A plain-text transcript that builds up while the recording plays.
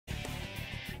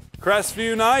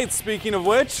Crestview Knights, speaking of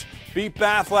which, beat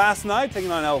Bath last night,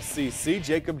 taking on LCC.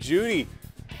 Jacob Judy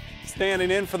standing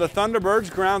in for the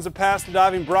Thunderbirds, grounds a pass to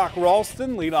diving Brock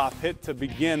Ralston. Leadoff hit to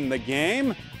begin the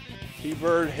game.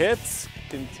 T-Bird hits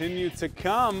continue to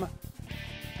come.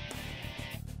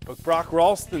 But Brock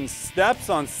Ralston steps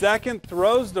on second,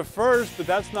 throws to first, but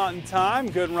that's not in time.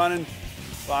 Good running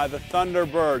by the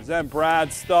Thunderbirds. Then Brad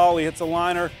Stawley hits a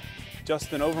liner.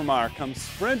 Justin Overmeyer comes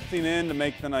sprinting in to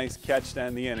make the nice catch to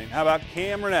end the inning. How about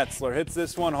Cameron Etzler? Hits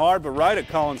this one hard, but right at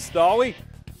Colin Stawley.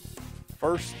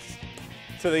 First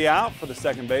to the out for the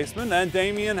second baseman. Then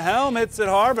Damian Helm hits it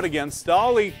hard, but again,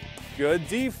 Stawley, good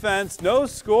defense. No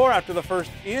score after the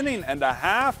first inning and a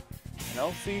half.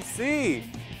 And LCC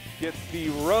gets the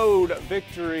road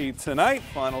victory tonight.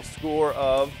 Final score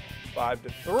of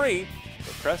 5-3.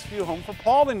 For Crestview home for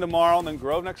Paulding tomorrow, and then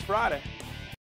Grove next Friday.